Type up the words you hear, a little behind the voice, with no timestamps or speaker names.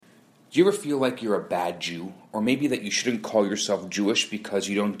Do you ever feel like you're a bad Jew? Or maybe that you shouldn't call yourself Jewish because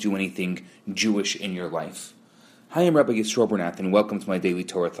you don't do anything Jewish in your life? Hi, I'm Rabbi Yisroel Bernath, and welcome to my Daily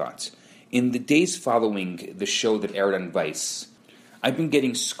Torah Thoughts. In the days following the show that aired on Vice, I've been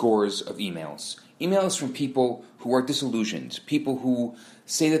getting scores of emails. Emails from people who are disillusioned, people who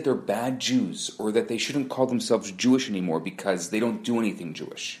say that they're bad Jews or that they shouldn't call themselves Jewish anymore because they don't do anything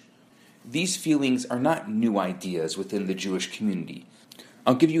Jewish. These feelings are not new ideas within the Jewish community.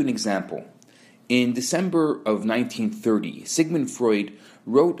 I'll give you an example. In December of 1930, Sigmund Freud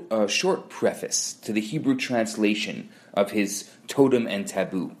wrote a short preface to the Hebrew translation of his Totem and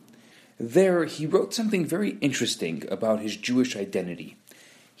Taboo. There, he wrote something very interesting about his Jewish identity.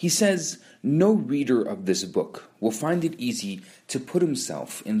 He says, "No reader of this book will find it easy to put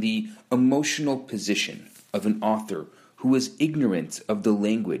himself in the emotional position of an author who is ignorant of the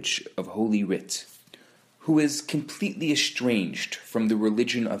language of Holy Writ, who is completely estranged from the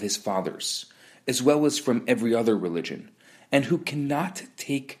religion of his fathers, as well as from every other religion, and who cannot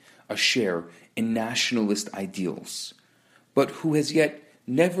take a share in nationalist ideals, but who has yet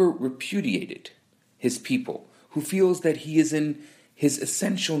never repudiated his people, who feels that he is in his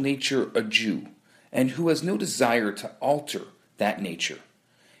essential nature a Jew, and who has no desire to alter that nature.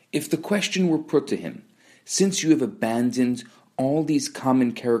 If the question were put to him, since you have abandoned all these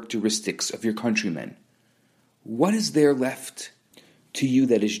common characteristics of your countrymen, what is there left to you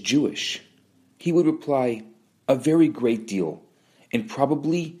that is Jewish? He would reply, a very great deal, and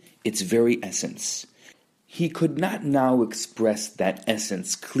probably its very essence. He could not now express that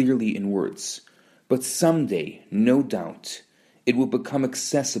essence clearly in words, but someday, no doubt, it will become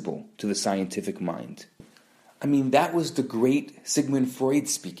accessible to the scientific mind. I mean, that was the great Sigmund Freud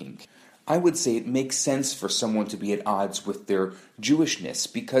speaking. I would say it makes sense for someone to be at odds with their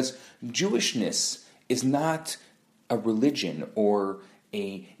Jewishness, because Jewishness is not a religion or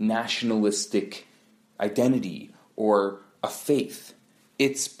a nationalistic identity or a faith.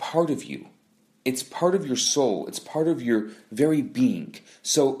 It's part of you. It's part of your soul. It's part of your very being.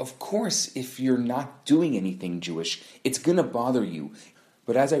 So, of course, if you're not doing anything Jewish, it's going to bother you.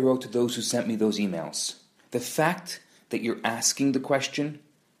 But as I wrote to those who sent me those emails, the fact that you're asking the question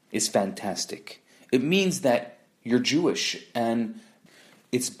is fantastic. It means that you're Jewish, and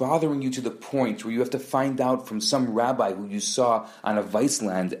it's bothering you to the point where you have to find out from some rabbi who you saw on a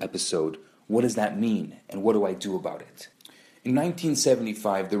Viceland episode, what does that mean, and what do I do about it? In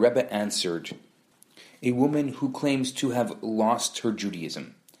 1975, the Rebbe answered a woman who claims to have lost her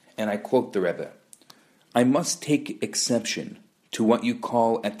Judaism, and I quote the Rebbe, "I must take exception to what you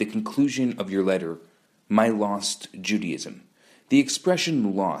call at the conclusion of your letter, my lost Judaism. The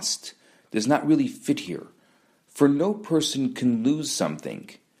expression lost does not really fit here, for no person can lose something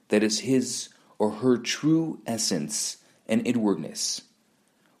that is his or her true essence and inwardness.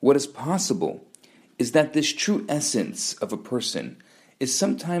 What is possible is that this true essence of a person is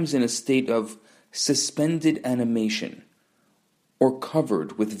sometimes in a state of suspended animation or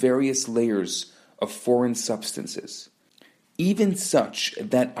covered with various layers of foreign substances, even such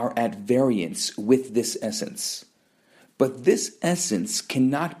that are at variance with this essence. But this essence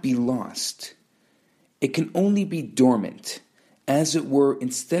cannot be lost. It can only be dormant, as it were,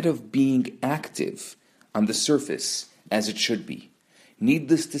 instead of being active on the surface as it should be.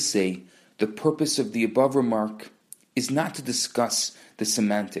 Needless to say, the purpose of the above remark is not to discuss the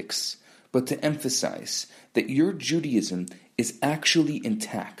semantics, but to emphasize that your Judaism is actually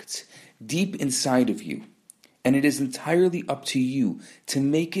intact, deep inside of you, and it is entirely up to you to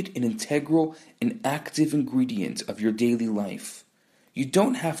make it an integral and active ingredient of your daily life. You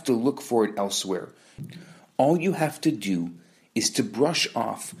don't have to look for it elsewhere. All you have to do is to brush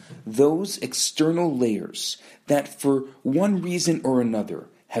off those external layers that for one reason or another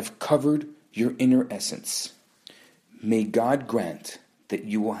have covered your inner essence. May God grant that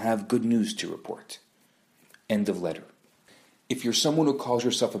you will have good news to report." End of letter. If you're someone who calls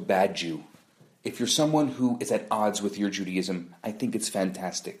yourself a bad Jew, if you're someone who is at odds with your Judaism, I think it's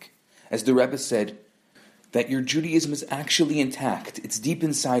fantastic. As the Rebbe said, that your Judaism is actually intact. It's deep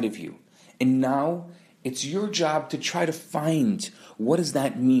inside of you. And now it's your job to try to find, what does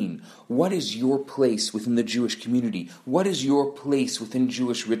that mean? What is your place within the Jewish community? What is your place within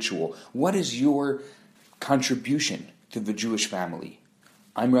Jewish ritual? What is your contribution to the Jewish family?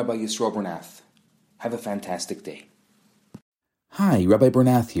 I'm Rabbi Yisroel Bernath. Have a fantastic day. Hi, Rabbi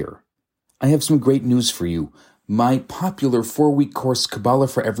Bernath here. I have some great news for you. My popular 4-week course, Kabbalah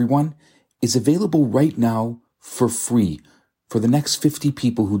for Everyone, is available right now for free for the next 50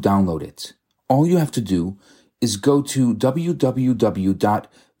 people who download it. All you have to do is go to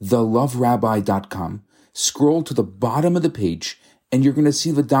www.theloverabbi.com, scroll to the bottom of the page, and you're going to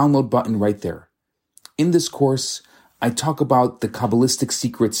see the download button right there. In this course, I talk about the Kabbalistic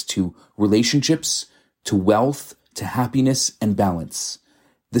secrets to relationships, to wealth, to happiness, and balance.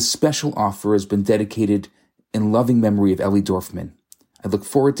 This special offer has been dedicated in loving memory of Ellie Dorfman. I look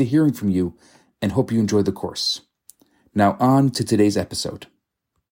forward to hearing from you and hope you enjoy the course. Now on to today's episode.